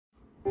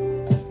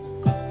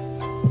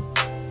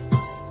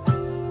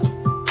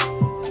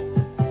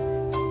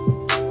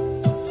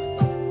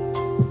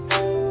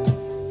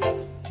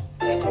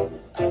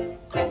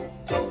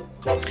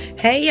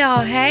Hey y'all,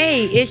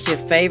 hey, it's your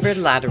favorite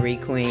lottery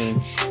queen.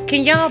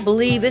 Can y'all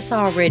believe it's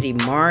already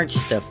March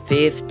the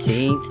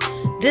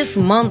 15th? This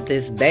month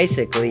is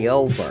basically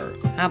over.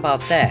 How about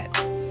that?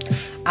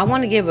 I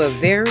want to give a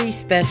very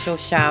special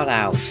shout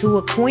out to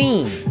a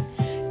queen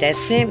that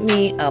sent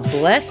me a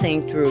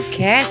blessing through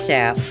Cash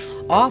App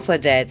off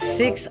of that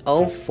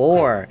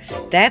 604.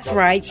 That's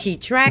right, she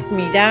tracked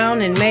me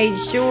down and made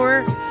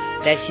sure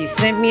that she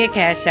sent me a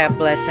Cash App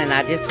blessing.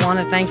 I just want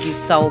to thank you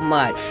so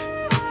much.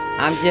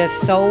 I'm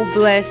just so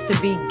blessed to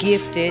be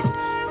gifted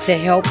to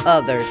help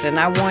others, and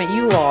I want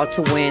you all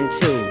to win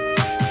too.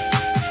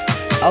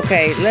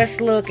 Okay,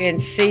 let's look and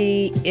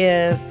see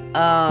if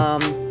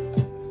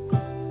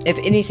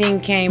anything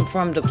came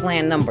from the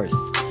plan numbers.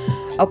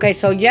 Okay,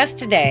 so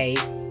yesterday,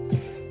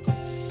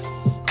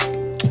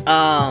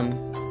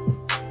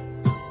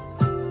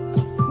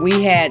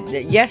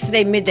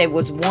 yesterday midday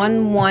was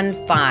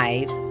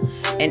 115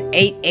 and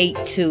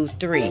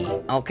 8823.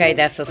 Okay,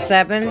 that's a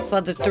 7 for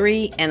the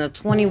 3 and a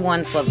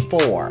 21 for the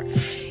 4.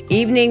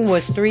 Evening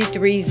was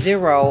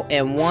 330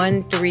 and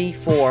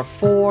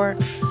 1344.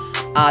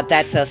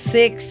 That's a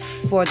 6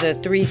 for the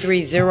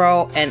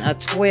 330 and a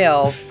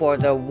 12 for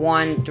the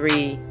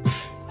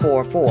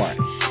 1344.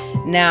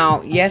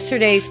 Now,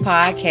 yesterday's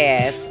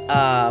podcast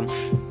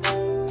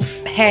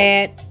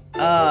had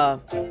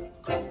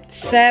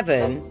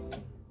 7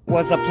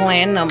 was a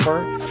plan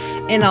number,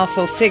 and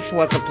also 6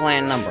 was a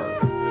plan number.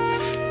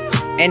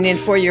 And then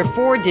for your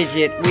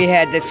 4-digit, we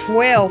had the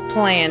 12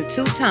 plan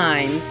 2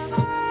 times,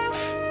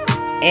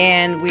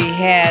 and we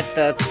had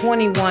the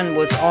 21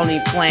 was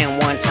only plan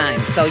 1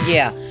 time. So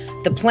yeah,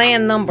 the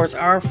plan numbers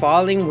are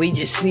falling. We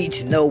just need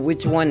to know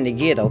which one to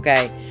get,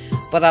 okay?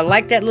 But I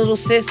like that little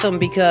system,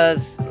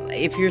 because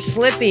if you're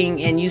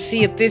slipping and you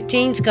see a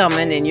 15's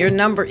coming and your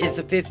number is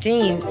a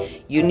 15,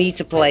 you need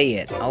to play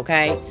it,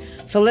 okay?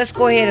 So let's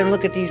go ahead and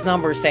look at these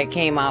numbers that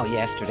came out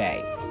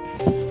yesterday.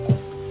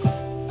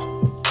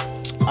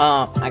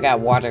 I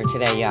got water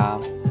today, y'all.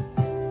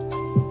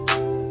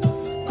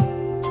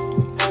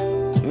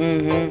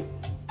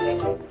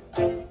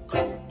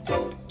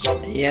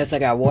 Yes, I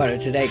got water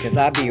today, because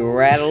I be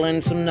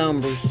rattling some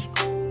numbers.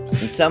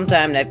 And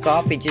sometimes that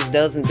coffee just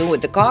doesn't do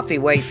it. The coffee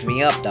wakes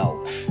me up, though.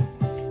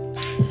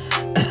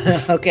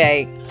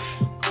 Okay.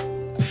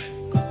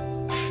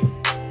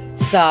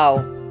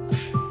 So,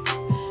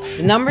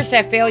 the numbers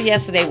that fell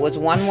yesterday was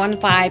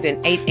 115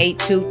 and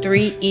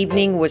 8823.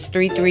 Evening was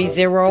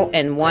 330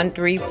 and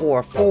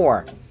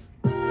 1344.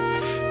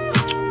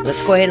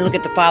 Let's go ahead and look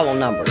at the follow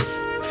numbers.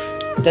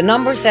 The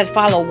numbers that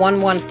follow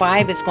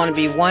 115 is going to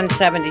be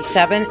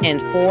 177 and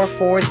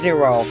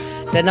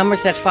 440. The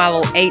numbers that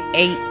follow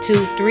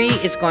 8823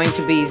 is going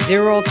to be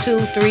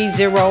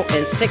 0230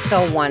 and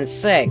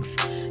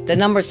 6016. The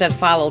numbers that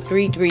follow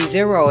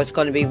 330 is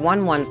going to be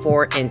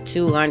 114 and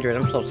 200.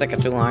 I'm so sick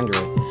of 200.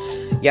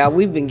 Yeah,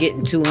 we've been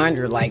getting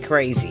 200 like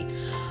crazy.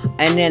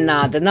 And then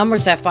the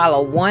numbers that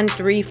follow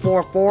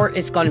 1344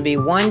 is going to be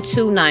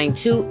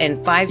 1292 and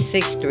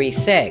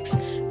 5636.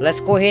 Let's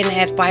go ahead and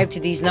add 5 to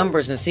these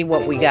numbers and see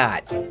what we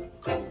got.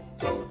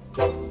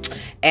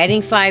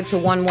 Adding 5 to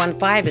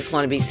 115 is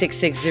going to be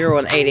 660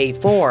 and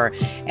 884.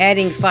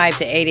 Adding 5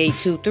 to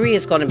 8823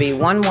 is going to be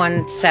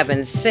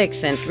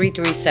 1176 and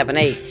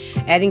 3378.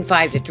 Adding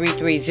 5 to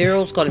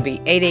 330 is going to be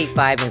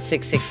 885 and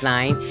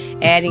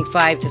 669. Adding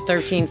 5 to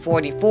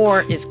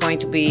 1344 is going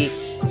to be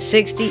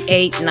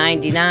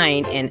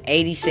 6899 and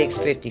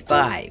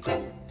 8655.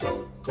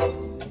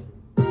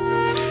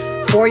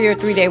 For your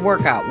 3-day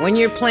workout, when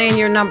you're playing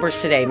your numbers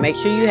today, make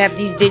sure you have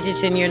these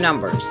digits in your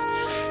numbers.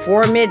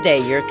 For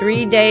midday, your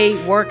 3-day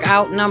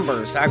workout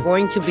numbers are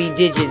going to be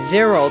digits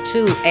 0,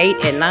 2,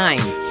 8, and 9.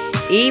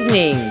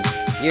 Evening,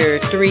 your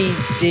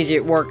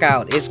 3-digit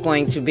workout is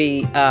going to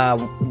be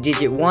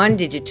digit 1,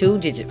 digit 2,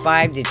 digit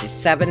 5, digit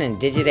 7, and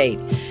digit 8.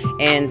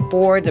 And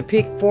for the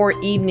pick 4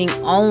 evening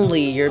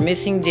only, your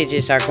missing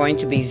digits are going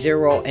to be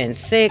 0 and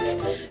 6.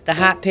 The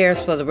hot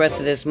pairs for the rest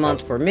of this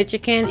month for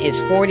Michigan is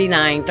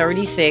 49,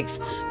 36,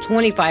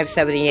 25,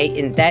 78,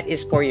 and that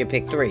is for your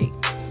pick 3.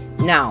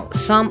 Now,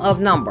 sum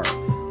of number.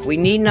 We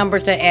need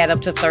numbers that add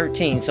up to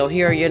 13, so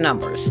here are your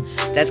numbers.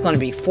 That's going to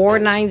be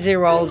 490,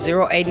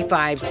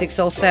 085,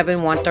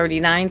 607,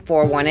 139,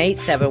 418,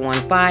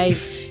 715,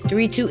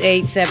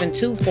 328,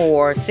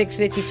 724,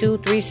 652,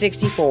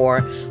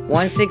 364,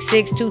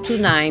 166,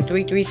 229,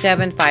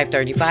 337,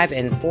 535,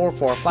 and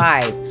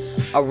 445.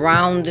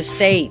 Around the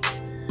state,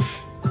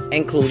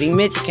 including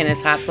Michigan,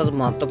 is hot for the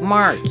month of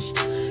March.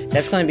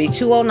 That's going to be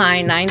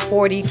 209,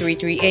 940,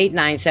 338,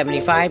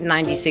 975,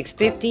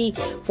 9650,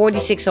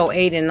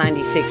 4608, and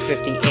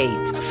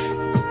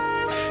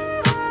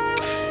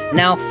 9658.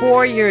 Now,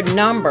 for your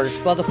numbers,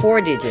 for the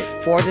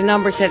 4-digit, for the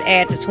numbers that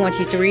add to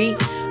 23,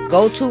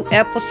 go to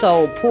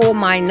episode, pull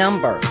my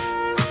number.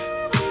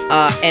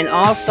 And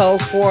also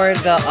for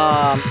the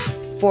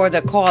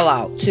call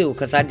out, too,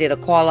 because I did a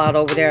call out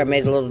over there. I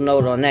made a little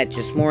note on that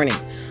this morning.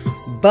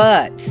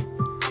 But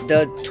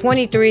the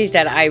 23s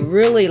that I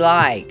really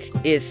like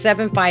is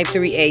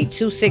 7538,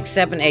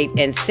 2678,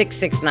 and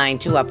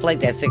 6692. I played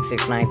that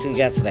 6692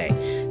 yesterday.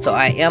 So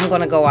I am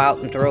going to go out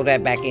and throw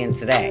that back in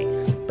today.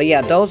 But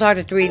yeah, those are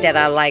the 3 that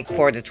I like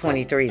for the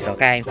 23s,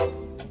 okay?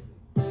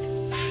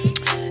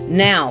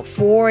 Now,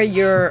 for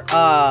your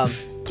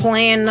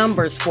plan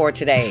numbers for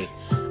today,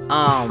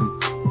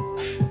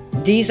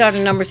 these are the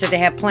numbers that they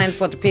have planned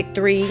for the pick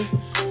 3.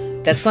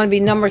 That's going to be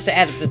numbers to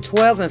add up to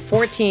 12 and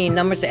 14,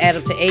 numbers to add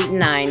up to 8 and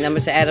 9,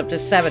 numbers to add up to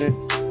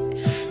 7,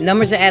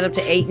 numbers to add up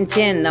to 8 and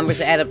 10, numbers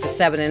to add up to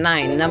 7 and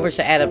 9, numbers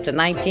to add up to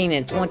 19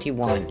 and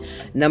 21,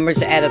 numbers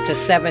to add up to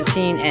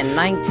 17 and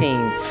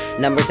 19,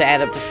 numbers to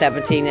add up to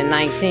 17 and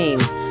 19,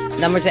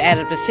 numbers to add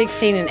up to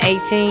 16 and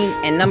 18,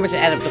 and numbers to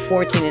add up to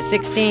 14 and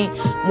 16.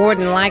 More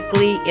than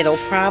likely, it'll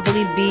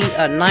probably be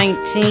a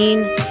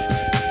 19.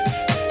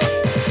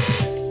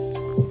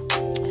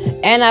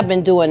 And I've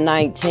been doing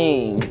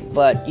 19,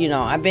 but, you know,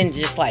 I've been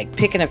just, like,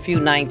 picking a few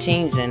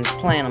 19s and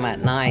playing them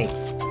at night.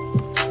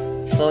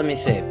 So, let me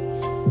see.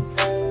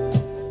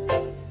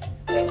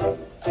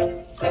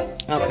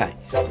 Okay.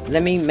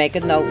 Let me make a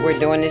note. We're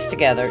doing this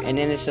together. And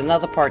then it's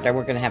another part that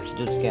we're going to have to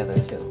do together,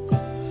 too.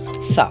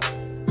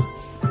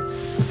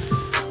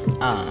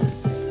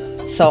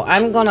 So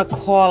I'm going to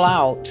call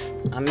out.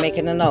 I'm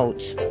making a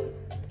note.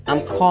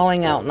 I'm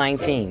calling out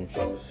 19s.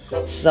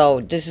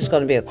 So, this is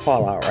going to be a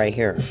call out right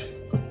here.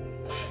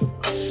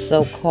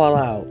 So call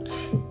out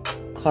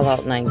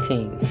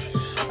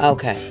 19s.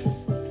 Okay.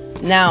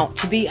 Now,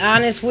 to be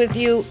honest with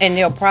you, and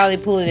they'll probably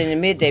pull it in the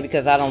midday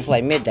because I don't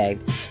play midday.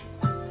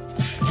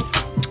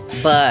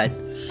 But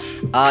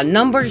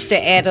numbers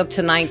that add up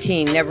to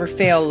 19 never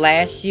failed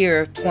last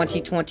year,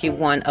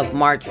 2021 of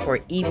March for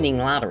evening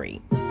lottery.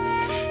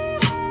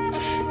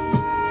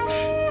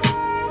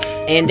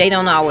 And they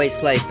don't always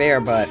play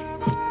fair, but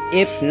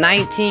if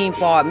 19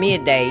 fall at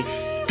midday,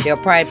 they'll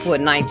probably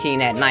put 19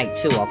 at night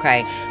too,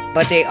 okay?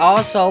 But they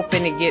also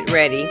finna get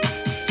ready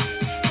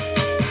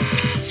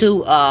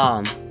to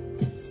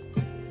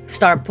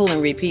start pulling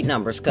repeat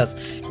numbers, because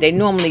they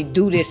normally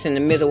do this in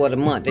the middle of the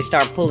month. They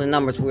start pulling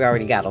numbers we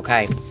already got,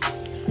 okay?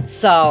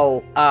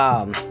 So,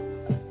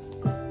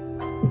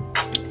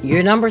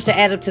 your numbers to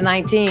add up to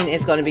 19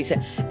 is going to be...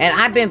 And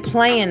I've been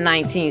playing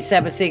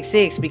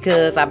 19766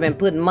 because I've been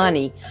putting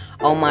money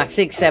on my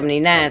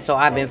 679, so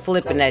I've been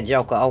flipping that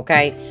joker,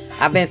 okay?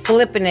 I've been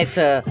flipping it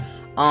to...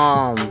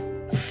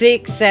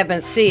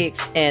 676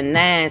 and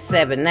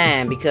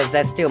 979 because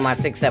that's still my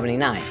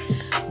 679.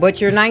 But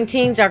your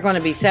 19s are going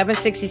to be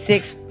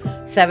 766,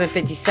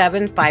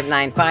 757,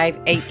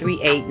 595,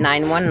 838,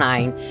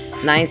 919,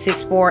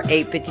 964,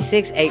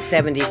 856,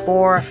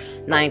 874,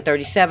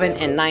 937,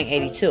 and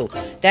 982.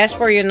 That's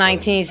for your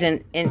 19s,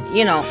 and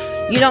you know,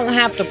 you don't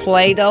have to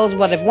play those,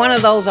 but if one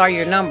of those are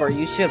your number,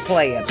 you should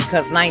play it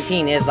because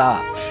 19 is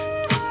up.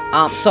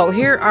 So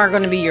here are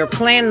going to be your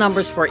plan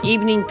numbers for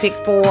evening pick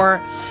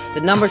 4. The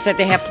numbers that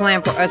they have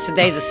planned for us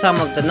today, the sum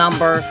of the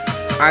number,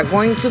 are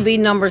going to be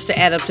numbers to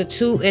add up to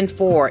 2 and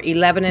 4,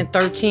 11 and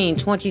 13,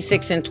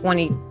 26 and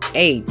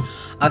 28,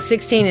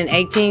 16 and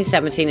 18,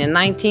 17 and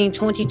 19,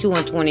 22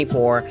 and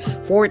 24,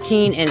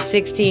 14 and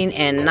 16,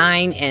 and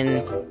 9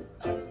 and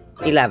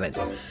 11.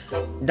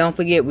 Don't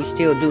forget, we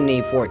still do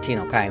need 14,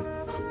 okay?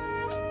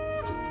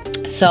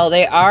 So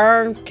they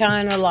are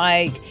kind of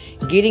like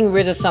getting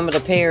rid of some of the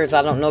pairs.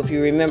 I don't know if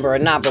you remember or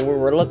not, but we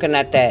were looking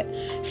at that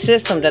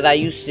system that I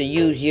used to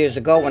use years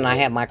ago when I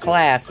had my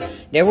class.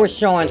 They were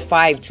showing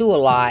 5-2 a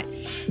lot,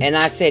 and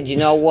I said, you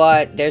know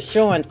what? They're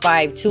showing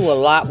 5-2 a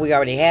lot. We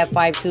already have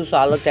 5-2, so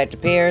I looked at the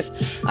pairs.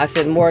 I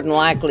said, more than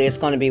likely, it's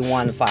going to be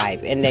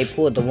 1-5, and they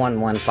pulled the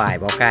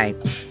 1-1-5, okay?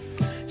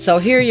 So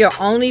here are your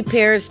only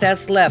pairs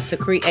that's left to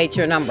create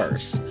your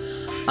numbers.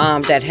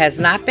 That has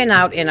not been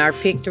out in our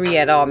pick 3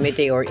 at all,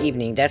 midday or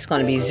evening. That's going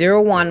to be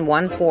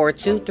 01,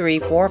 14, 23,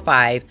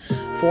 45,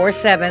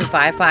 47,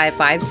 55,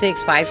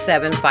 56,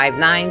 57,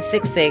 59,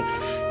 66,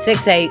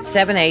 68,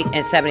 78,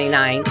 and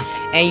 79.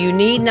 And you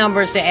need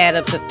numbers to add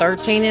up to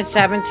 13 and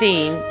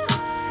 17.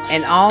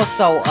 And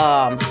also,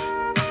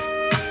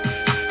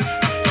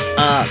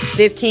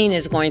 15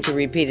 is going to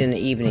repeat in the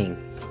evening.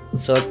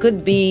 So it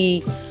could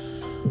be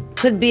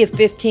a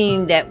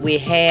 15 that we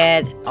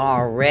had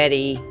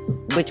already,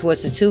 which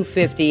was the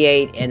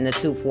 258 and the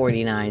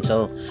 249.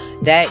 So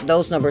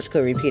those numbers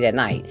could repeat at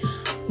night.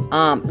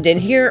 Then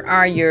here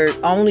are your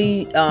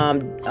only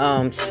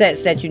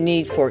sets that you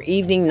need for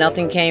evening.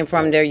 Nothing came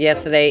from there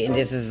yesterday, and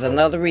this is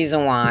another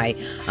reason why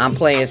I'm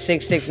playing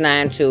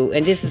 6692.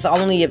 And this is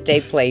only if they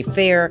play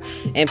fair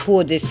and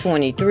pull this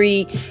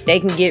 23. They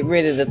can get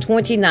rid of the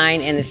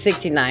 29 and the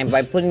 69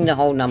 by putting the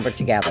whole number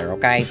together,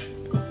 okay?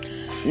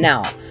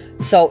 Now,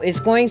 so it's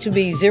going to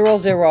be 00,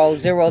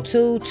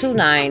 02,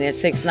 29, and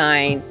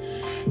 69.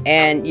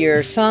 And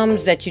your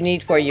sums that you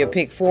need for your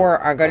pick 4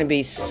 are going to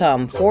be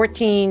some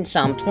 14,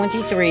 some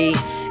 23,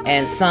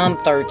 and some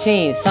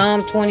 13.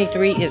 Some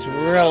 23 is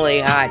really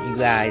hot, you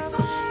guys.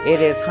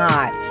 It is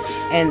hot.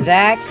 And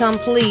that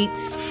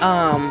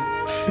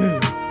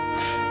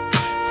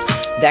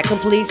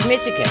completes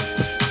Michigan.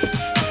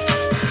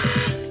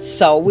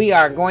 So we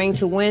are going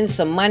to win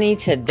some money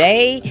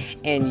today,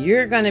 and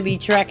you're going to be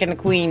tracking the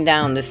queen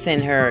down to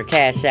send her a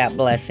Cash App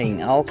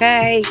blessing,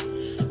 okay?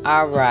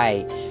 All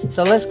right.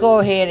 So let's go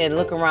ahead and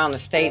look around the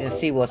state and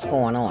see what's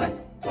going on.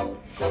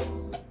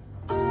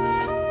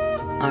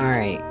 All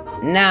right.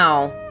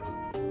 Now,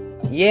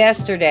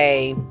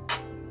 yesterday,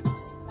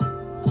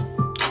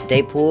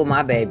 they pulled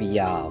my baby,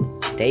 y'all.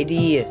 They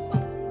did.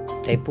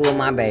 They pulled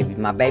my baby.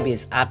 My baby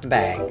is out the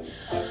bag.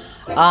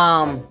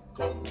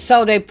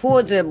 So they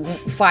pulled the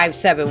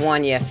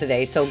 571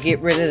 yesterday. So get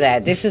rid of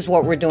that. This is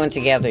what we're doing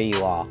together,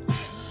 you all.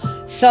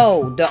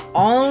 So the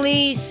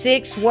only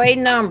 6-way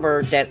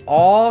number that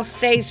all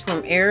states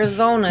from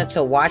Arizona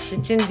to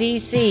Washington,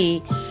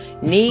 D.C.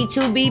 need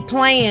to be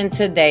playing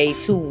today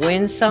to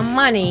win some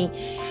money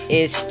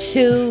is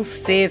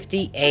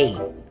 258.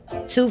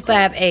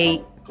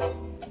 258,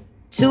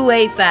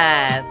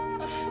 285,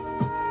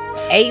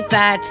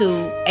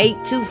 852,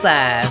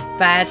 825,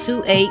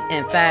 528,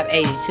 and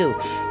 582.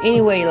 Any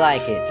way you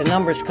like it, the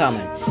number's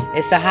coming.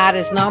 It's the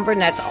hottest number,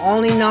 and that's the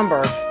only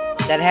number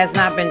that has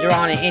not been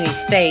drawn in any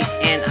state,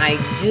 and I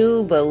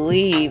do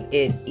believe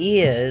it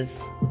is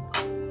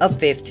a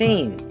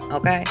 15,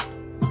 okay?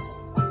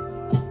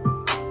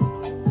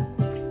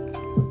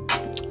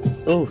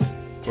 Ooh,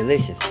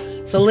 delicious.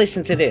 So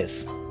listen to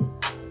this.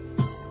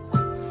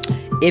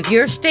 If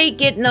your state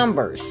get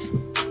numbers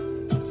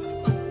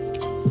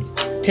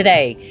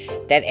today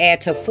that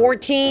add to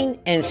 14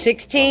 and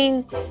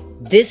 16,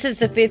 this is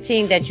the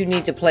 15 that you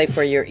need to play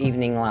for your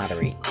evening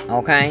lottery,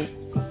 okay?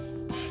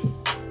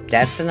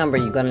 That's the number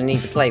you're going to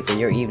need to play for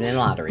your evening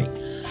lottery.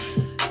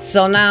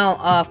 So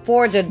now,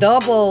 for the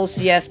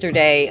doubles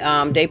yesterday,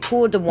 they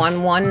pulled the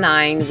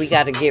 119. We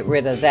got to get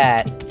rid of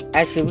that.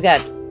 Actually, we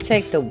got to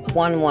take the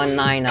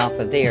 119 off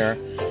of there.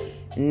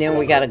 And then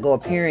we got to go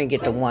up here and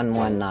get the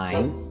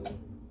 119.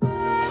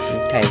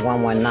 Okay,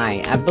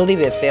 119. I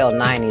believe it fell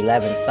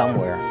 911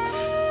 somewhere.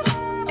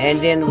 And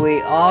then we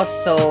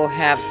also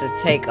have to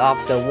take off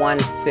the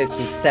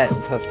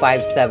 157 for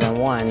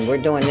 571. We're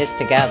doing this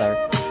together.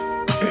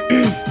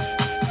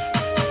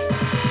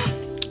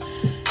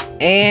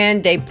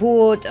 And they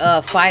pulled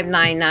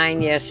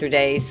 599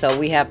 yesterday, so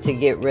we have to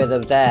get rid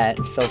of that.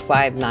 So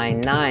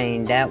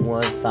 599, that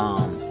was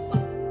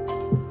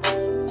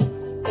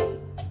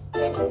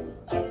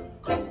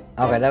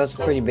okay, that was a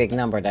pretty big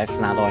number. That's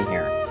not on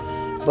here.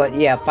 But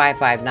yeah,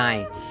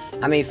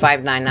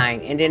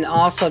 599. And then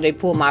also they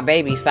pulled my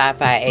baby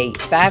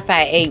 558.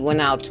 558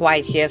 went out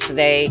twice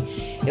yesterday.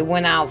 It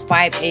went out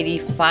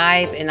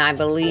 585 and I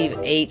believe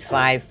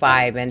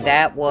 855, and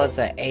that was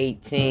a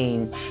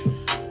 18.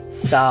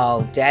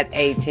 So that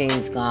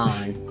 18's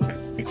gone.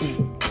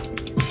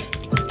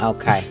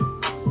 Okay,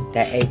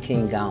 that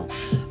 18 gone.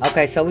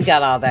 Okay, so we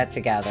got all that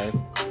together.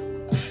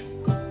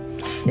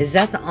 Is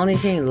that the only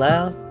thing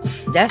left?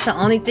 That's the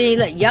only thing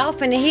left. Y'all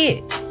finna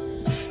hit.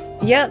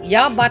 Yep,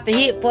 y'all about to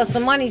hit for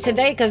some money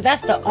today, because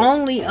that's the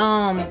only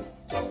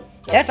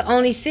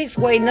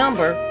 6-way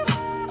number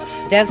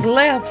that's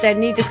left that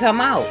need to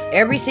come out.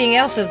 Everything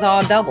else is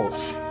all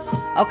doubles.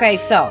 Okay,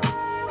 so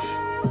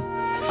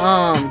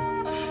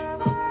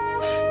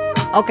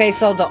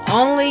the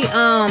only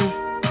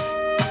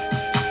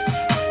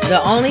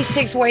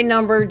 6-way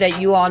number that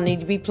you all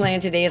need to be playing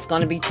today is going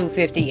to be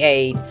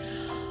 258.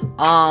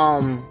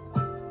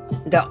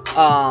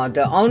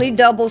 The only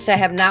doubles that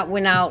have not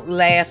went out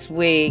last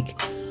week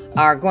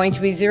are going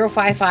to be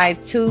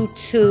 055,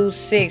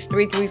 226,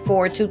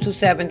 334,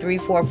 227,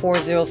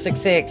 344,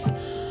 066,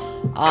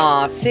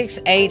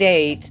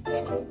 688,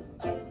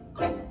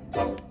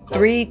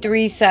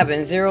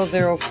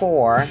 337,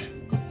 004,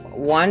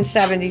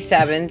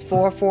 177,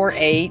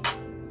 448,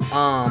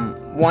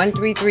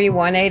 133,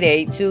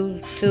 188,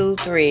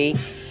 223,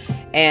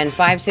 and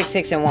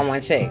 566 and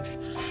 116.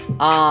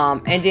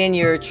 And then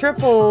your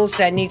triples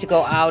that need to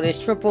go out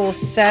is triple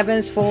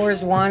sevens,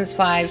 fours, ones,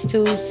 fives,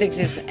 twos,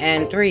 sixes,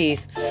 and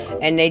threes.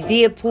 And they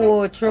did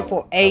pull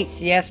triple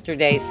eights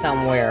yesterday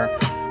somewhere,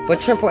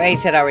 but triple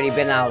eights had already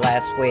been out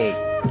last week.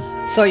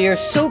 So your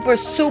super,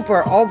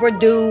 super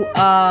overdue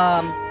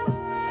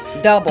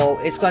double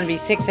is going to be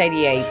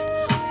 688.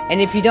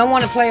 And if you don't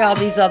want to play all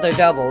these other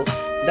doubles,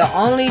 the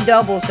only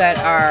doubles that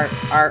are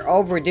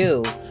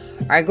overdue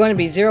are going to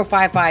be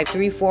 055,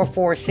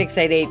 344,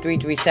 688,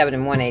 337,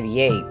 and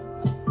 188.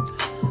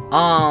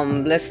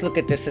 Let's look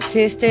at the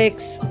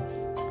statistics.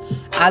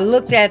 I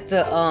looked at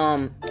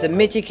the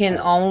Michigan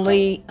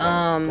only,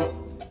 from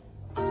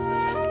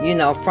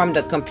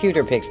the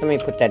computer picks. Let me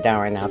put that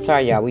down right now.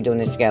 Sorry, y'all. We doing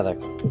this together.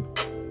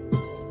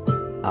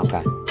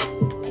 Okay.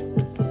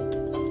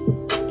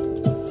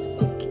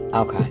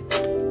 Okay.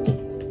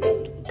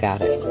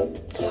 Got it.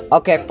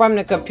 Okay, from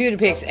the computer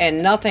picks,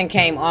 and nothing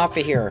came off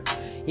of here.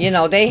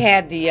 They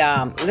had the,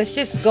 let's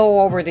just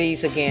go over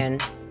these again,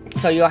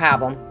 so you'll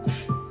have them.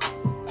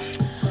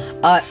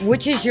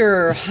 Which is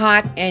your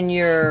hot and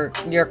your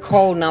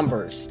cold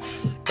numbers.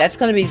 That's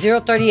going to be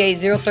 038,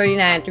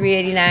 039,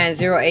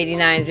 389,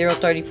 089,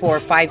 034,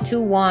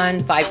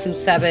 521,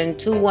 527,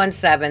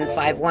 217,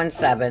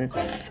 517,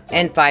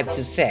 and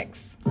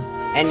 526.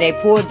 And they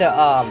pulled the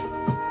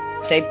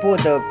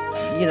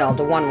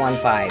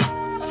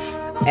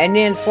 115. And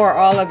then for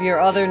all of your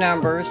other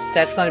numbers,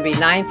 that's going to be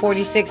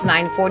 946,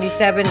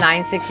 947,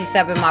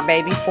 967, my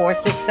baby,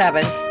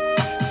 467,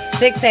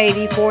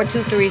 680,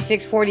 423,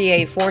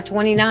 648,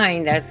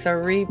 429. That's a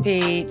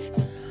repeat.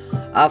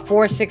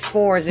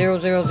 464,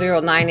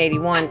 000,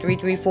 981,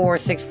 334,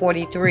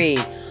 643.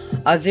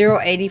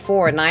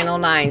 084,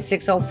 909,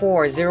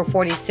 604,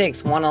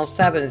 046,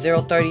 107,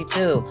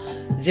 032,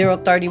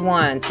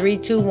 031,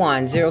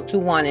 321,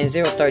 021, and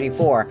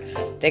 034.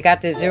 They got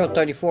this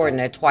 034 in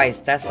there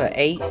twice. That's an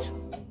 8.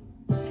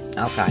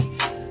 Okay.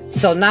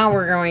 So now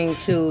we're going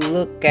to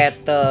look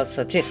at the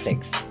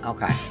statistics.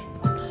 Okay.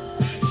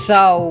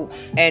 So,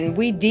 and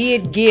we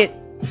did get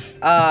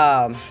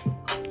the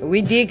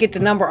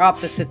number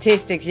off the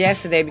statistics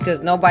yesterday because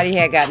nobody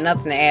had got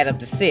nothing to add up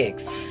to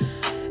 6.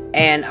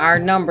 And our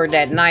number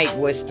that night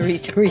was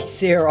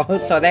 330.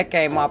 So that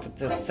came off of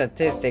the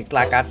statistics.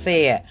 Like I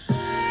said,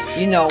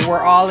 you know,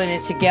 we're all in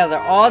it together.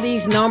 All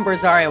these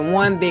numbers are in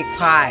one big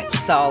pot.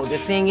 So the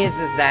thing is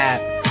that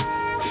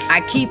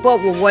I keep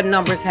up with what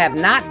numbers have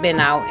not been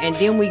out. And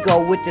then we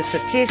go with the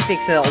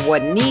statistics of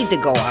what need to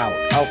go out.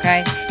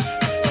 Okay?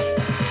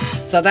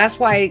 So that's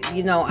why,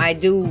 you know, I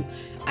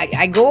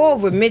go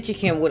over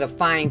Michigan with a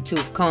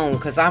fine-tooth comb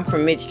because I'm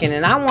from Michigan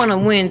and I want to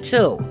win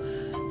too.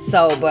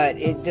 So, but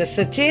the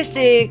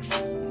statistics,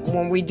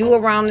 when we do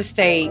around the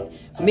state,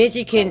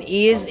 Michigan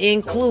is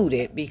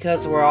included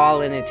because we're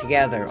all in it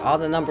together. All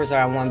the numbers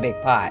are in one big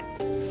pot.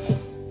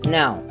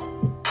 Now,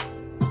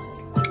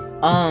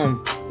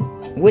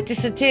 with the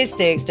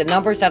statistics, the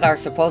numbers that are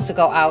supposed to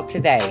go out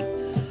today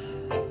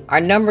are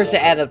numbers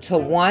that add up to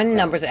 1,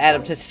 numbers that add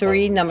up to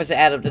 3, numbers that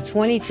add up to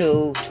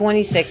 22,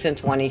 26, and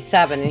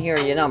 27. And here are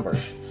your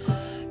numbers.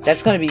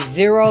 That's going to be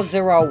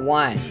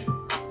 001.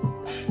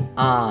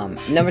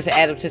 Numbers that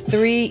add up to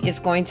 3 is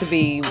going to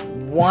be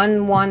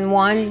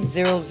 111,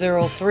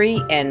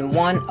 003, and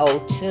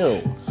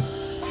 102.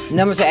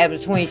 Numbers that add up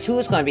to 22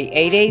 is going to be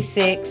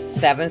 886,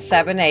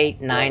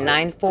 778,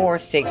 994,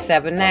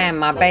 679,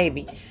 my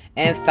baby,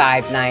 and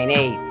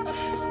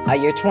 598.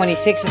 Your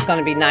 26 is going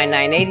to be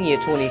 998, and your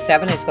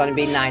 27 is going to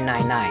be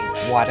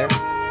 999. Water.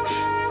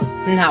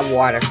 Not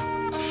water.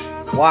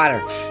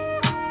 Water.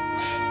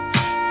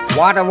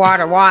 Water,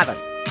 water, water.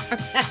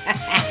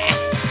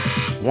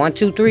 1,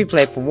 2, 3,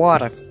 play for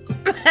water.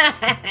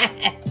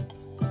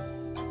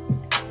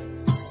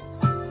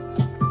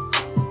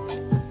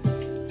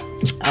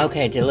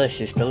 Okay,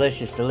 delicious,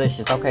 delicious,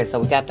 delicious. Okay, so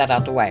we got that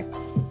out the way.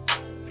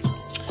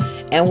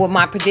 And with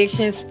my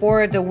predictions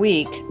for the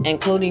week,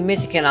 including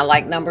Michigan, I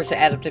like numbers to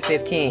add up to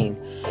 15.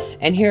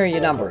 And here are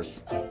your numbers.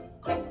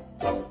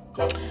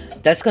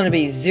 That's going to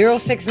be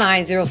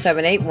 069,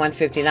 078,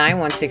 159,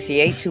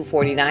 168,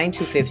 249,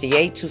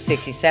 258,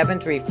 267,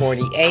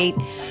 348,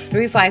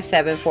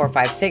 357,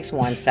 456,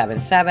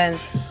 177,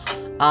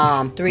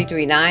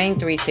 339,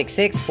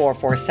 366,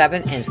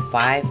 447, and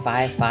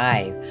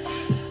 555.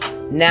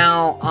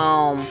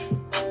 Now,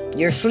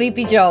 your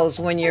Sleepy Joes,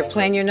 when you're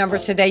playing your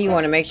numbers today, you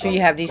want to make sure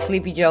you have these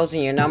Sleepy Joes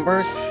in your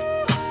numbers.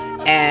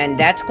 And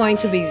that's going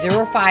to be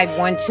 05,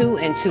 12,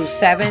 and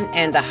 27.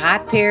 And the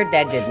hot pair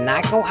that did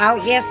not go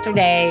out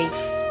yesterday,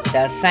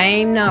 the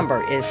same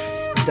number is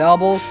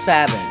double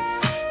sevens.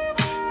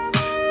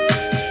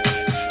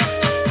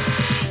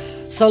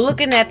 So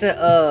looking at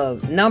the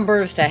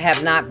numbers that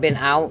have not been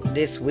out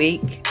this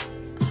week,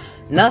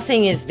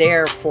 nothing is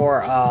there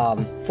for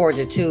the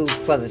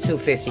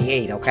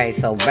 258. Okay,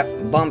 so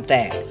bump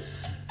that.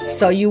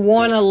 So you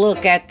want to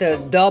look at the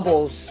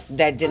doubles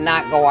that did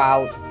not go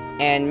out,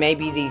 and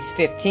maybe these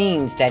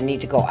 15s that need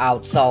to go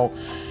out. So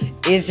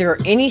is there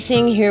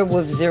anything here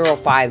with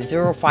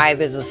 05?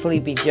 05 is a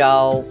Sleepy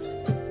Joe.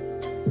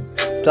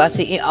 Do I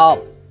see it?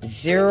 Oh,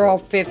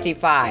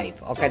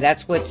 055. Okay,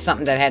 that's with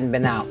something that hadn't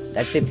been out.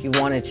 That's if you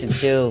wanted to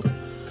do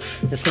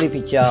the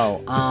Sleepy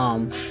Joe.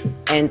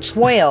 And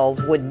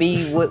 12 would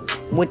be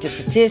with the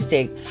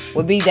statistic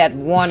would be that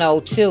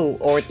 102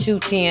 or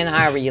 210,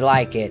 however you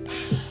like it.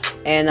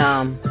 And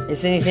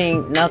is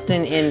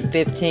nothing in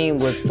 15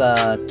 with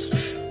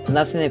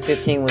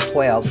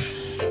 12.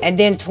 And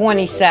then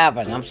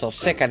 27. I'm so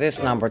sick of this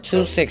number.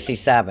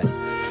 267.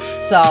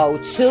 So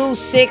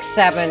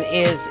 267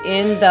 is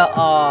in the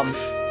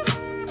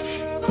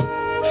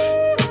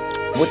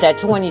with that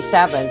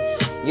 27.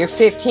 Your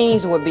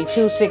 15s would be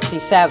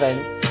 267.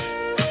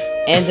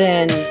 And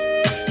then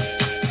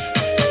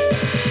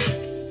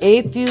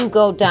if you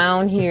go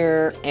down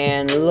here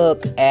and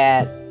look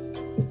at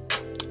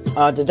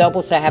the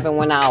doubles that haven't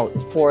went out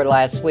for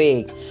last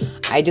week,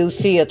 I do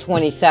see a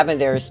 27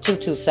 there. It's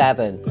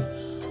 227.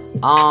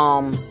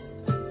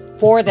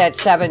 For that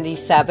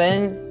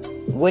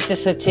 77, with the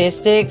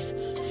statistics,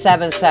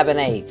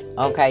 778.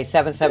 Okay,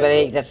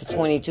 778, that's a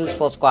 22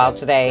 supposed to go out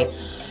today.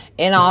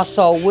 And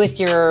also with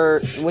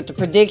the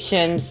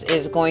predictions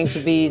is going to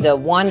be the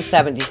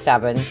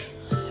 177.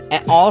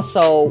 And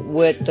also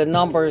with the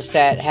numbers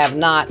that have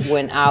not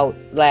went out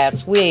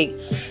last week,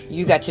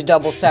 you got your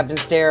double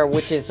sevens there,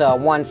 which is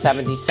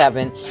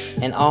 177.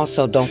 And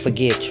also don't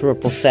forget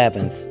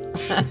 777s.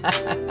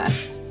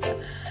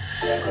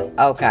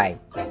 Okay.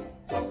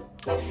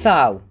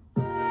 So,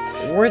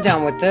 we're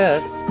done with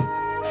this.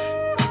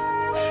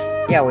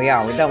 Yeah, we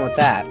are. We're done with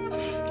that.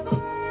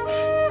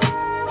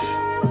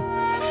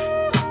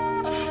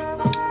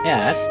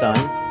 Yeah, that's done.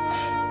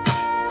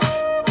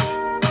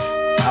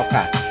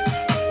 Okay.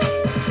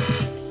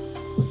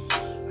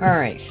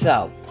 Alright,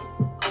 so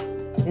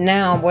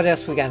now what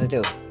else we got to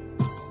do?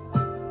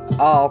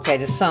 Oh, okay,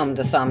 the sum.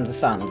 Because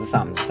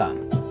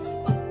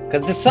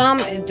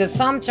the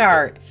sum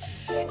chart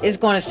is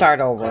going to start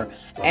over.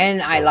 And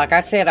like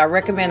I said, I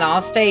recommend all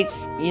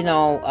states,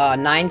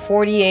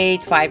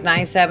 948,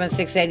 597,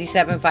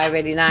 687,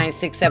 589,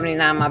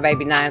 679, my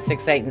baby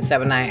 968, and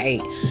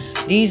 798.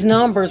 These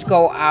numbers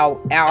go out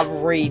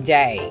every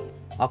day.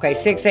 Okay,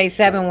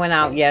 687 went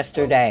out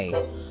yesterday.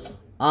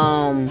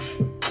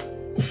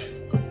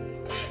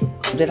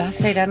 Did I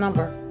say that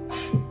number?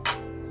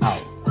 Oh.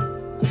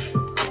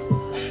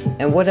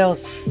 And what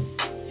else?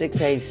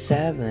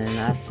 687.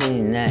 I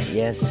seen that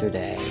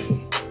yesterday.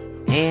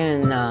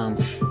 And I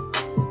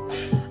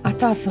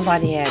thought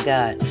somebody had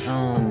got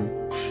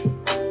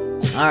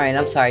alright,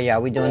 I'm sorry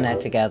y'all, we doing that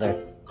together.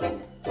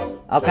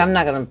 Okay, I'm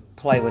not gonna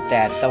play with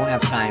that. Don't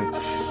have time.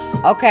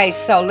 Okay,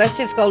 so let's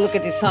just go look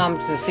at the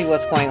sums and see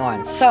what's going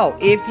on. So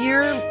if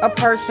you're a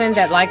person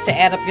that likes to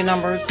add up your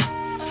numbers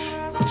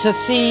to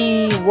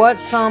see what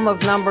sum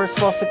of numbers is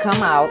supposed to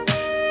come out,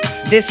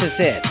 this is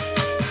it.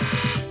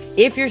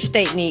 If your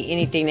state need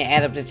anything to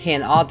add up to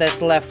 10, all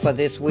that's left for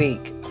this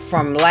week,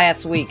 from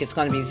last week, it's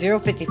going to be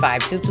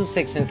 055,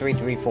 226, and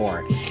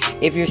 334.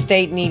 If your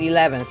state need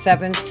 11,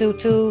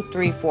 722,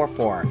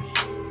 344.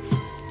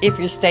 If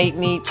your state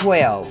need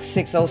 12,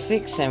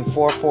 606, and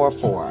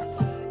 444.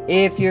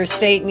 If your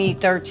state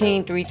need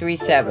 13,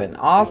 337.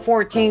 All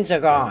 14s are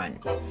gone.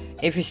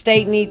 If your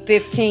state needs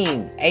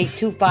 15,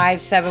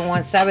 825,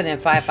 717, and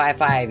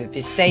 555. If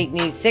your state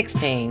needs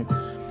 16,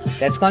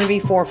 that's going to be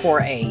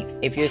 448.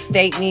 If your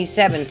state needs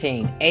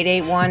 17,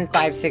 881,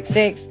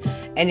 566.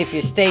 And if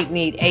your state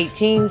needs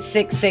 18,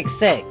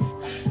 666.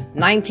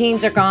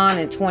 19s are gone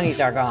and 20s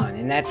are gone.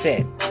 And that's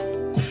it.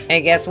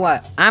 And guess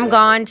what? I'm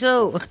gone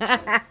too.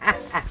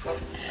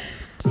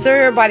 So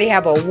everybody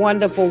have a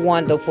wonderful,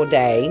 wonderful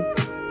day.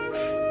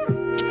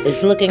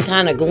 It's looking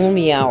kind of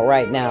gloomy out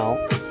right now.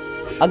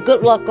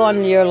 Good luck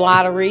on your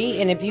lottery.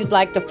 And if you'd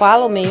like to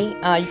follow me,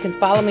 you can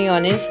follow me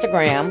on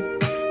Instagram.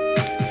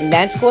 And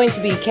that's going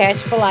to be Cash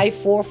for Life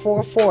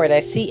 444.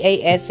 That's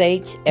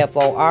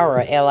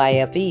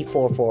CASHFORLIFE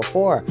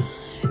 444.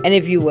 And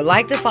if you would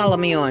like to follow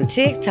me on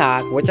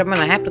TikTok, which I'm going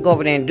to have to go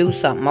over there and do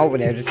something over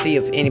there to see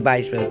if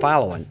anybody's been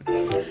following.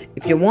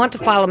 If you want to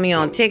follow me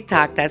on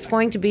TikTok, that's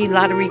going to be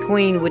Lottery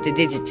Queen with the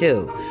digit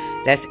 2.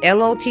 That's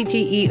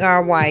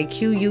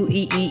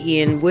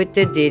LOTTERYQUEEN with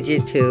the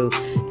digit 2.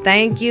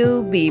 Thank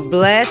you, be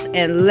blessed,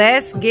 and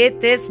let's get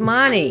this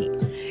money.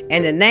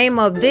 And the name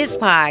of this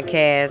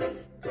podcast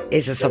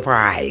is a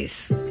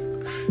surprise,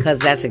 because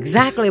that's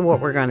exactly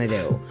what we're going to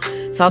do.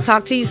 So I'll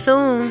talk to you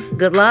soon.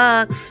 Good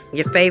luck.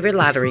 Your favorite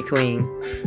Lottery Queen.